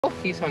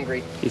He's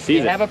hungry. He sees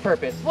it. They have a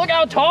purpose. Look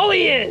how tall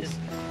he is.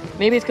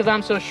 Maybe it's because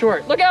I'm so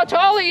short. Look how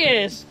tall he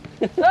is.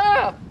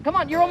 Oh, come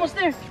on, you're almost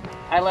there.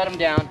 I let him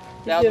down.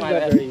 That was my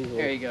bad.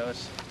 There he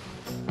goes.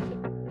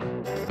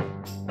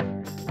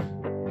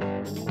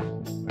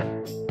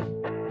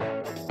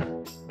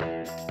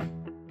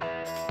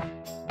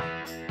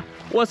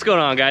 What's going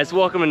on, guys?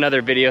 Welcome to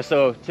another video.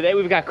 So today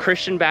we've got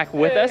Christian back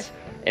with us,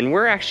 and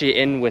we're actually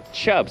in with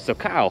Chubs. So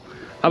Kyle,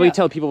 how about you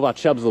tell people about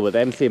Chubs a little bit? I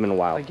haven't seen him in a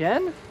while.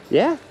 Again?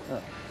 Yeah.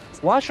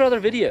 Watch our other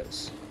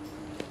videos.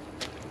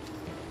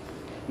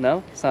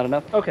 No, it's not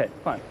enough. Okay,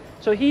 fine.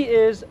 So he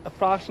is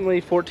approximately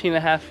 14 and a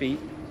half feet.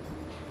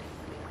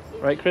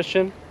 Right,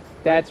 Christian?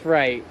 That's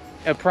right.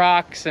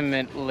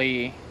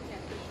 Approximately.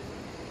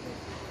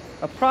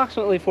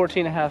 Approximately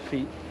 14 and a half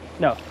feet.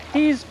 No,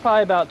 he's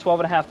probably about 12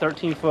 and a half,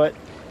 13 foot.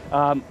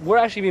 We're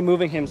actually be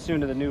moving him soon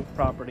to the new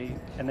property,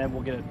 and then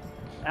we'll get an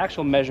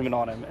actual measurement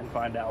on him and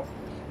find out.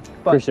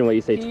 But Christian, what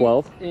you say,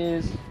 12?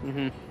 Is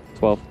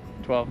 12.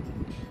 12.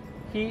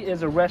 He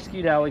is a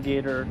rescued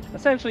alligator,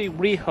 essentially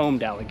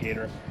rehomed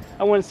alligator.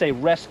 I wouldn't say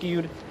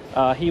rescued.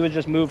 He was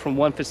just moved from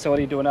one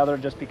facility to another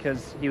just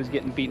because he was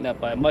getting beaten up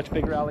by a much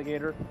bigger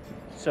alligator.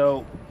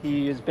 So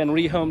he has been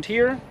rehomed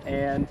here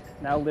and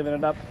now living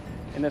it up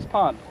in this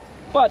pond.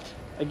 But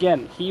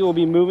again, he will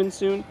be moving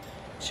soon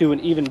to an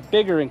even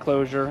bigger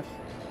enclosure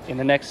in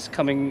the next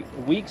coming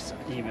weeks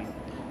even.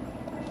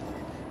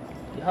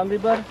 You hungry,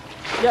 bud?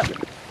 Yep,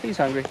 he's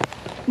hungry.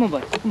 Come on,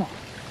 bud, come on,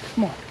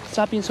 come on.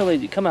 Stop being so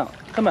lazy, come out,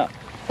 come out.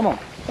 Come on,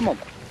 come on,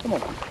 come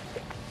on.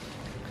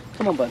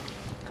 Come on, bud.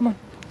 Come on.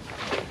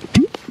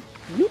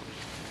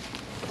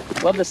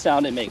 Love the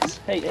sound it makes.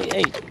 Hey, hey,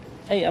 hey.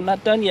 Hey, I'm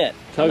not done yet.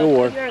 Tug of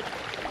war.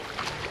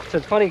 So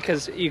it's funny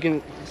because you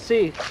can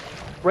see,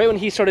 right when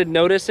he started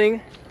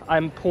noticing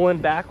I'm pulling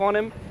back on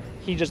him,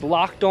 he just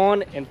locked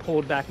on and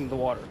pulled back into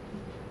the water.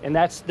 And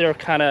that's their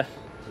kind of,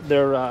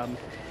 their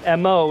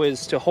MO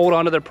is to hold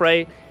on to their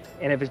prey.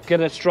 And if it's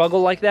gonna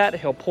struggle like that,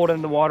 he'll pull it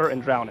in the water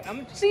and drown it.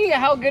 I'm gonna see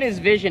how good his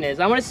vision is.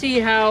 I wanna see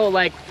how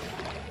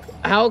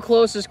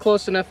close is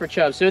close enough for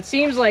Chubbs. So it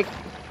seems like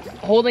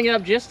holding it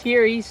up just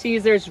here, he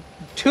sees there's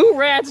 2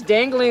 rats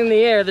dangling in the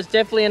air. There's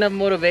definitely enough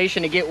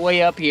motivation to get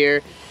way up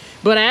here.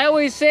 But I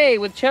always say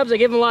with Chubbs, I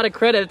give him a lot of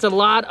credit. It's a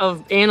lot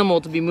of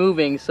animal to be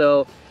moving.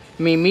 So,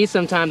 I mean, me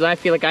sometimes I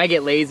feel like I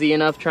get lazy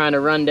enough trying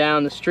to run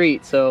down the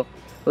street. So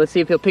let's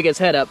see if he'll pick his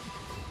head up.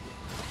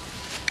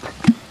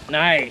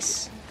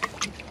 Nice.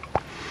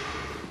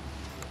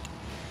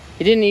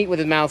 He didn't eat with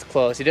his mouth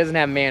closed. He doesn't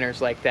have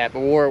manners like that, but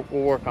we'll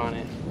work on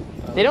it.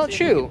 They don't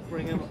chew.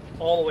 Bring him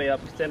all the way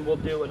up, because then we'll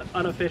do an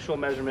unofficial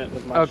measurement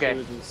with my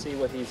shoes and see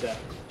what he's at.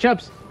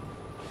 Chubs.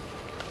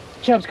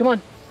 Chubs, come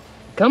on.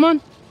 Come on.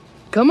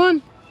 Come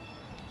on.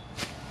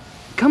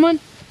 Come on.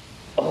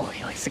 Oh,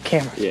 he likes the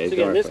camera. Yeah, so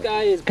again, this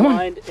guy is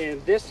blind,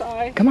 and this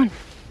eye. Come on.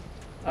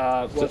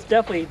 Well, it's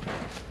definitely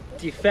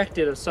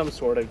defected of some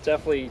sort. It's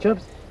definitely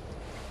Chubs.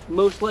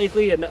 Most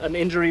likely an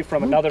injury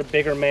from another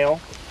bigger male.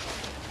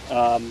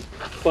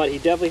 But he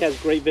definitely has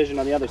great vision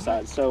on the other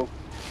side. So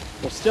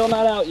we're still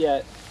not out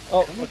yet.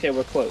 Oh, okay,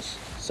 we're close.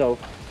 So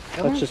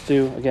let's just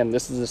do, again,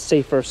 this is the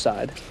safer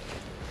side.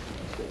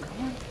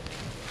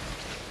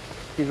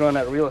 He's running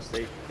out of real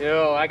estate.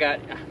 Yo, I got.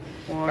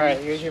 All right,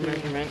 here's your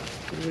measurement.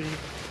 3,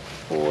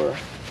 4,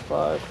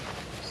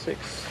 5,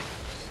 6,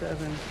 7,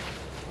 8,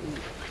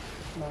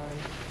 9,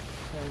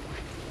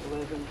 10,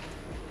 11,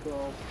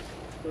 12,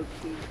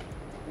 13,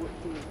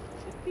 14,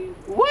 15.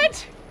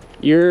 What?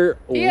 You're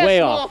way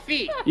small off.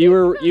 Feet. You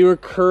were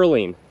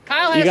curling.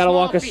 Kyle has you gotta small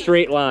walk a feet.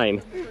 straight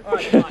line. All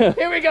right,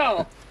 Here we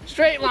go.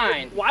 Straight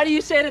line. why do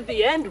you say it at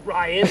the end,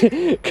 Ryan?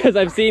 Because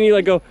I've seen you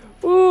like go,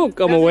 ooh,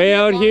 come way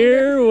out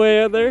here,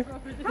 way out there.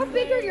 How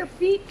big are your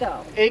feet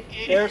though?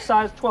 They're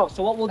size 12.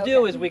 So what we'll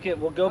do is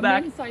we'll go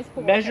back,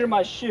 measure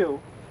my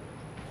shoe,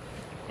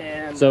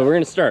 and So we're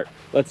gonna start.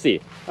 Let's see.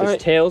 There's right.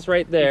 tails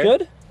right there. You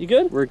good? You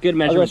good? We're a good I'll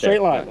measurement. go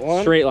straight there. line.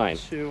 1, Straight line.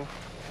 2,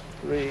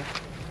 3,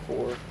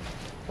 4,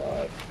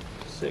 5,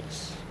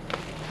 6,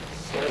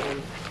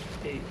 7,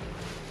 8,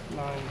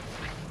 9.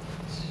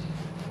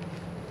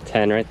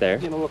 10 right there.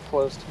 Getting a little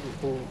close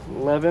to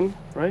 11,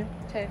 right?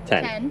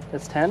 10.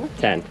 That's 10?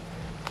 10.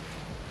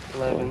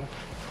 11,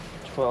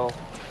 12,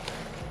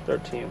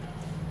 13.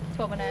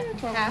 12 and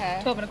a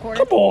half, 12 and a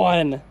quarter. Come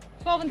on!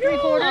 12 and 3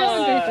 quarters.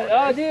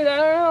 Oh, dude, I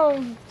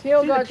don't know.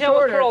 Tail See, got the tail was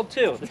shorter. curled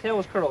too. The tail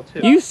was curled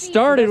too. You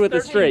started with the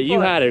 13 straight. You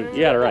foot. had it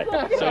right.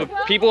 So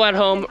people at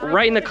home,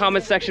 write in the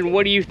comment section,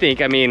 what do you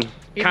think? I mean,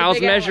 He's a Kyle's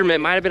big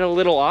measurement might have been a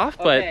little off,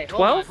 Okay, but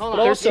hold on, 12? hold on.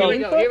 But also,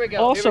 Here we go.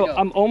 also, Here we go.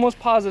 I'm almost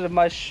positive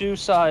my shoe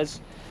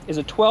size is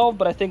a 12,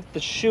 but I think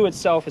the shoe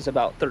itself is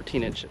about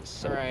 13 inches.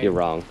 So. All right. You're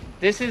wrong.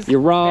 This is. You're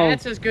wrong.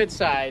 That's his good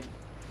side.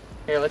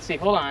 Here, let's see.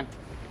 Hold on.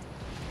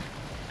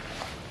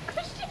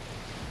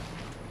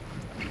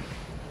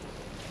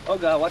 Oh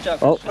God, watch out.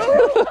 Oh.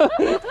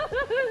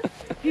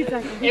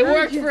 It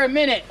worked for a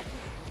minute.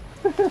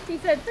 He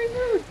said, free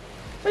food.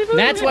 And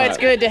that's why it's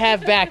good to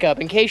have backup.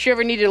 In case you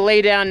ever need to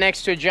lay down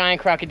next to a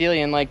giant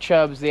crocodilian like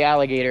Chubs the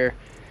alligator,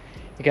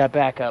 you got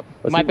backup.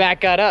 My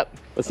back got up.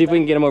 Let's see if we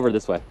can get him over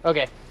this way.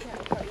 Okay.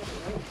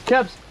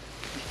 Chubs.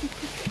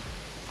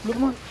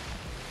 Come on.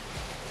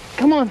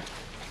 Come on.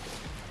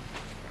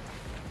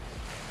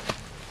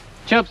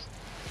 Chubs.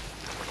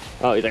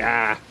 Oh, he's like,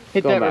 ah.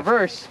 Hit Going that back.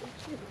 reverse.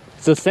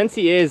 So since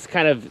he is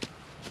kind of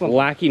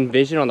lacking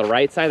vision on the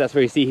right side, that's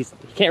where you see he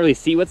can't really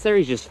see what's there.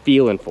 He's just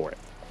feeling for it.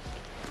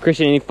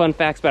 Christian, any fun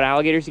facts about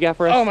alligators you got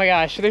for us? Oh my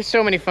gosh, there's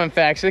so many fun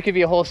facts. There could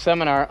be a whole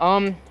seminar.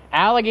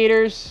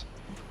 Alligators,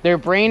 their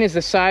brain is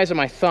the size of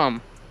my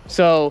thumb.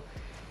 So,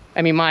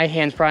 I mean, my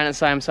hand's probably not the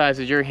same size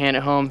as your hand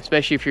at home,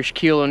 especially if you're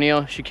Shaquille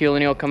O'Neal. Shaquille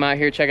O'Neal, come out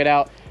here, check it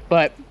out.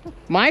 But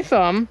my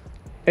thumb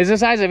is the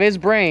size of his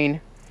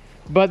brain.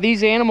 But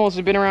these animals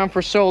have been around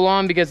for so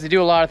long because they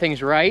do a lot of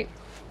things right.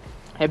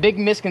 A big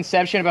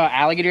misconception about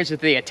alligators is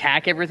that they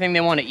attack everything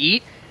they want to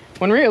eat,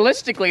 when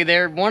realistically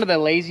they're one of the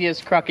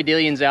laziest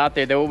crocodilians out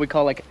there. They're what we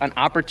call like an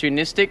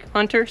opportunistic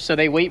hunter, so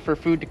they wait for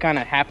food to kind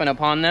of happen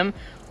upon them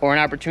or an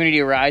opportunity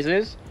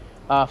arises.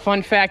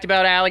 Fun fact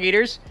about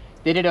alligators,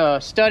 they did a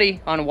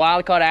study on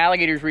wild-caught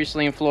alligators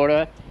recently in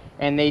Florida,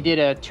 and they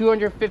did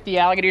 250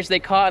 alligators they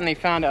caught, and they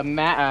found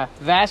a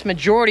vast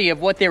majority of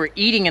what they were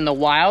eating in the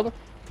wild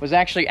was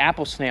actually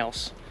apple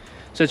snails.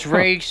 So it's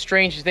very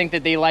strange to think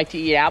that they like to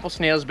eat apple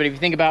snails, but if you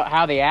think about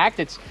how they act,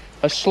 it's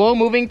a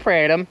slow-moving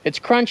predator. It's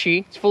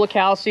crunchy, it's full of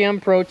calcium,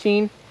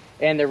 protein,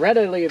 and they're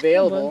readily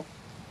available.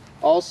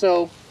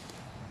 Also,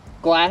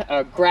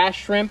 grass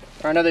shrimp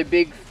are another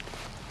big,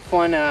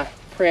 fun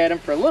predator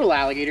for little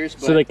alligators.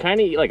 But so they kind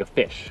of eat like a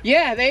fish.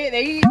 yeah,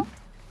 they eat.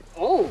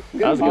 Oh,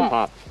 good That was a good pop.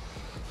 pop.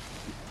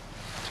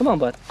 Come on,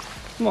 bud.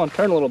 Come on,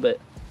 turn a little bit.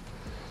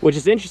 Which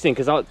is interesting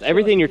because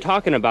everything you're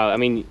talking about, I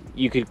mean,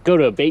 you could go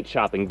to a bait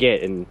shop and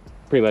get and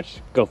pretty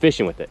much go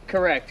fishing with it.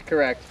 Correct,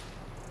 correct.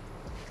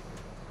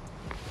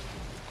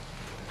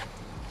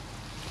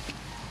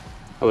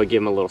 I would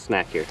give him a little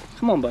snack here.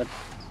 Come on, bud.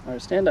 All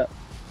right, stand up.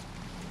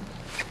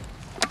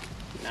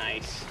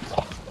 Nice.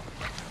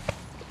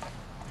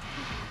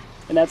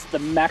 And that's the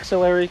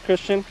maxillary,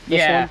 Christian? This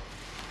Yeah, one?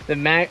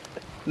 the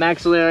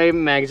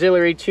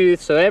maxillary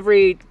tooth. So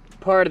every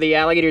part of the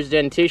alligator's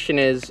dentition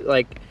is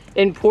like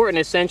important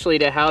essentially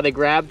to how they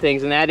grab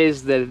things, and that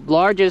is the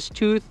largest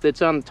tooth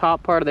that's on the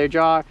top part of their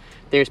jaw.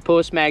 There's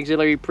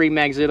post-maxillary,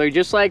 pre-maxillary,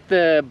 just like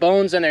the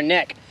bones on their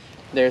neck.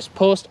 There's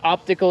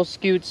post-optical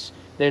scutes,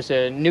 there's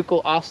a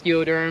nuchal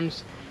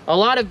osteoderms. A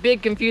lot of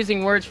big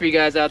confusing words for you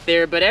guys out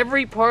there, but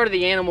every part of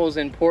the animal is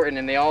important,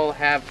 and they all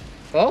have,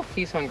 oh,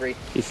 he's hungry.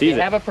 He sees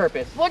They it. have a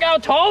purpose. Look how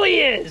tall he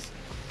is!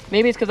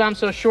 Maybe it's because I'm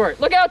so short.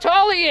 Look how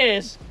tall he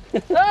is!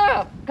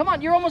 Oh, come on,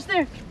 you're almost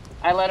there.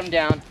 I let him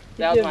down.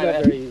 That was did my that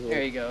bad. very easily.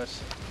 There he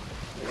goes.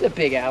 He's a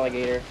big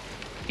alligator.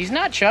 He's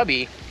not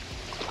chubby.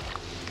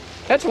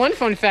 That's one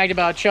fun fact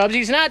about Chubs.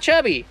 He's not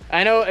chubby.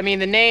 I know, I mean,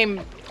 the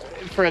name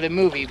for the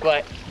movie,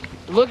 but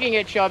looking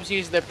at Chubs,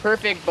 he's the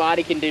perfect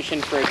body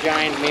condition for a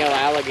giant male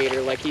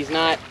alligator. Like, he's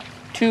not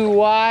too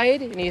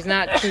wide and he's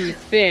not too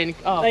thin.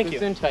 Oh, Thank you.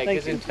 Gesundheit,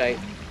 Thank you. Gesundheit.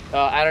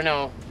 I don't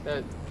know.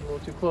 A little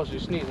too close. You're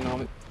sneezing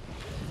on me.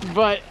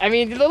 But I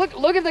mean,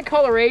 look at the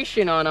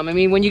coloration on him. I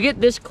mean, when you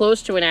get this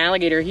close to an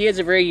alligator, he has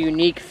a very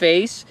unique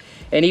face,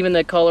 and even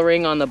the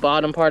coloring on the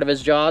bottom part of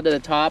his jaw to the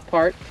top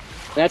part.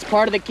 That's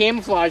part of the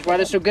camouflage, why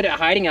they're so good at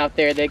hiding out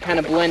there. They kind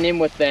of blend in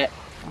with that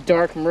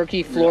dark,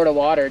 murky Florida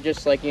water,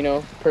 just like, you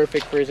know,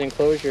 perfect for his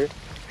enclosure.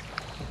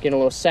 Get a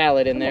little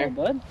salad in there. Come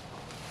on, bud.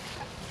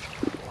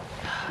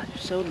 You're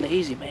so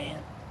lazy, man.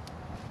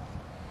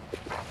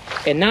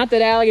 And not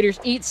that alligators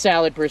eat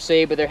salad per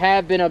se, but there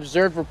have been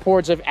observed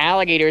reports of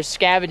alligators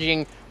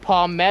scavenging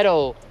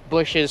palmetto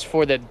bushes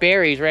for the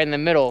berries right in the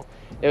middle.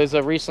 It was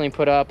recently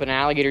put up an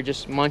alligator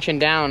just munching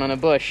down on a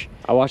bush.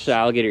 I watched the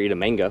alligator eat a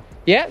mango.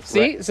 Yeah,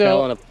 see? Fell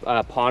So in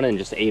a pond and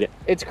just ate it.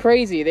 it's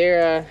crazy.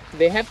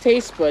 They have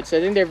taste buds, so I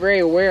think they're very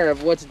aware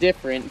of what's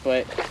different,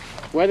 but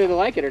whether they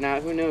like it or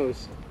not, who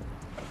knows?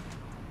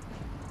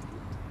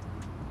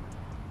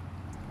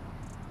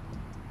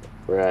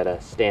 We're at a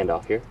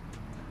standoff here.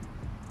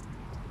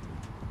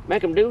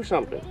 Make him do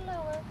something.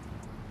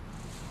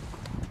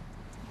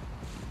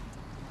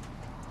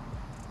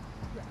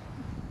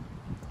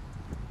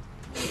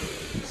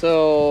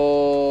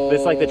 So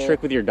It's like the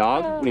trick with your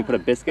dog when you put a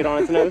biscuit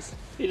on its nose.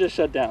 You just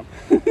shut down.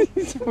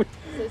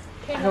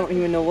 I don't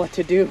even know what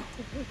to do.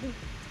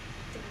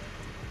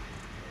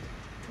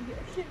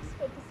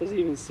 Does he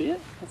even see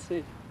it? Let's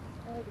see.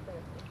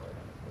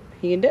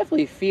 He can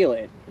definitely feel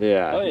it.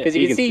 Yeah. Oh, yeah. Because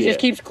you can see he just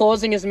it. keeps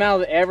closing his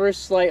mouth ever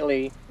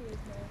slightly.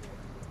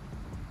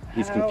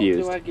 He's How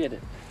confused. do I get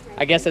it?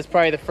 I guess that's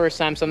probably the first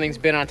time something's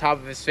been on top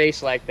of his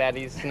face like that.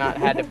 He's not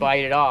had to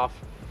bite it off.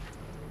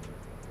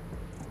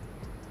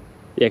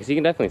 Yeah, because you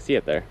can definitely see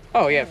it there.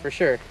 Oh yeah, for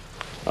sure.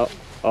 Oh.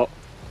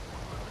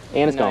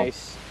 And it's gone.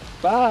 Nice.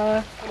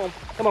 Bye. Come on.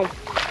 Come on.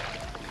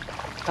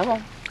 Come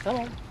on. Come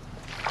on.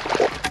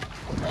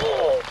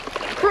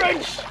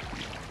 Crunch!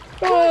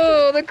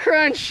 Oh, the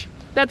crunch!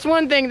 That's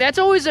one thing. That's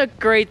always a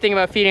great thing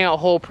about feeding out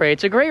whole prey.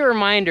 It's a great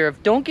reminder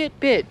of don't get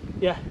bit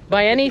Yeah.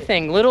 by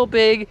anything, little,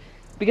 big.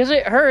 because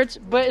it hurts,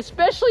 but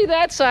especially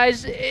that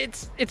size,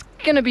 it's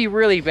gonna be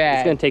really bad.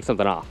 It's gonna take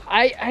something off.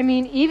 I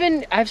mean,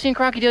 even I've seen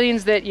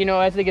crocodilians that, you know,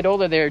 as they get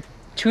older, their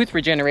tooth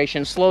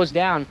regeneration slows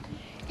down.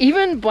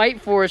 Even bite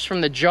force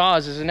from the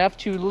jaws is enough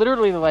to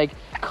literally like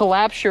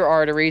collapse your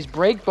arteries,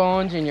 break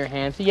bones in your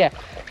hands. So yeah,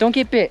 don't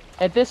get bit.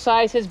 At this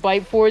size, his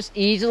bite force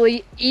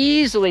easily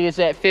is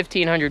at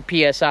 1500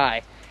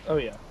 PSI. Oh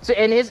yeah. So,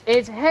 and his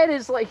head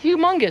is like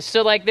humongous.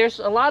 So like there's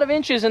a lot of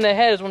inches in the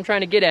head is what I'm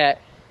trying to get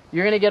at.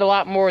 You're gonna get a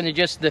lot more than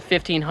just the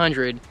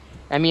 1500.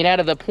 I mean,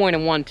 out of the point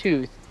of one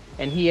tooth.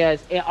 And he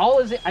has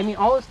all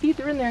his teeth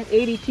are in there,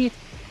 80 teeth.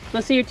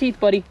 Let's see your teeth,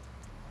 buddy.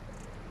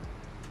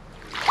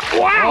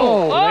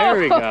 Wow! Oh, there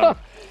we go.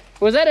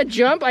 Was that a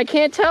jump? I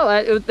can't tell.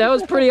 That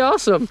was pretty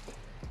awesome.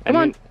 Come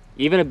on.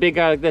 Even a big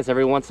guy like this,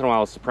 every once in a while,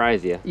 will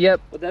surprise you.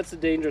 Yep. But that's the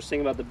dangerous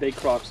thing about the big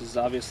crocs is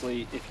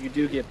obviously if you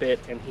do get bit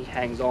and he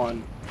hangs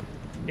on,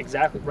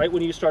 exactly right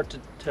when you start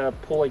to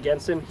pull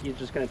against him, he's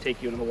just going to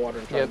take you into the water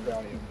and try to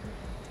drown you.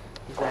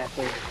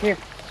 Exactly. Here,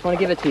 just want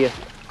to give it to you.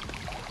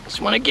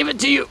 Just want to give it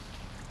to you.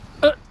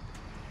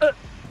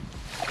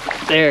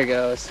 There it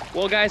goes.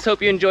 Well, guys,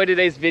 hope you enjoyed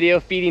today's video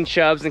feeding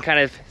Chubs and kind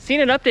of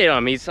seeing an update on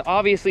him. He's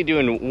obviously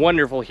doing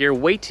wonderful here.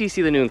 Wait till you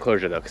see the new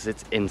enclosure, though, because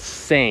it's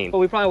insane. But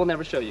we probably will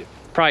never show you.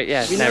 Probably,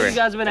 yeah, We know never. you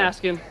guys have been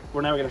asking.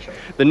 We're never going to show you.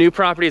 The new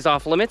property is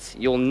off limits.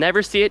 You'll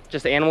never see it.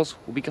 Just the animals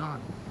will be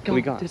gone. Will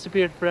be gone.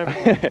 Disappeared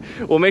forever.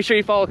 Well, make sure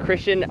you follow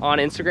Christian on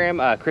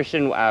Instagram,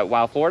 Christian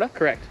Wild Florida.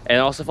 Correct. And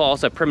also follow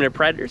us at Primitive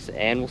Predators,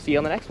 and we'll see you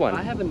on the next one.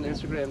 I have an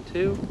Instagram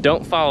too.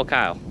 Don't follow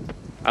Kyle.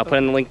 I'll put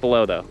in the link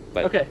below, though.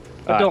 But, Okay.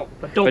 But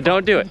don't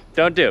don't do it.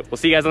 Don't do it. We'll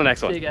see you guys on the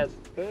next one. See you guys.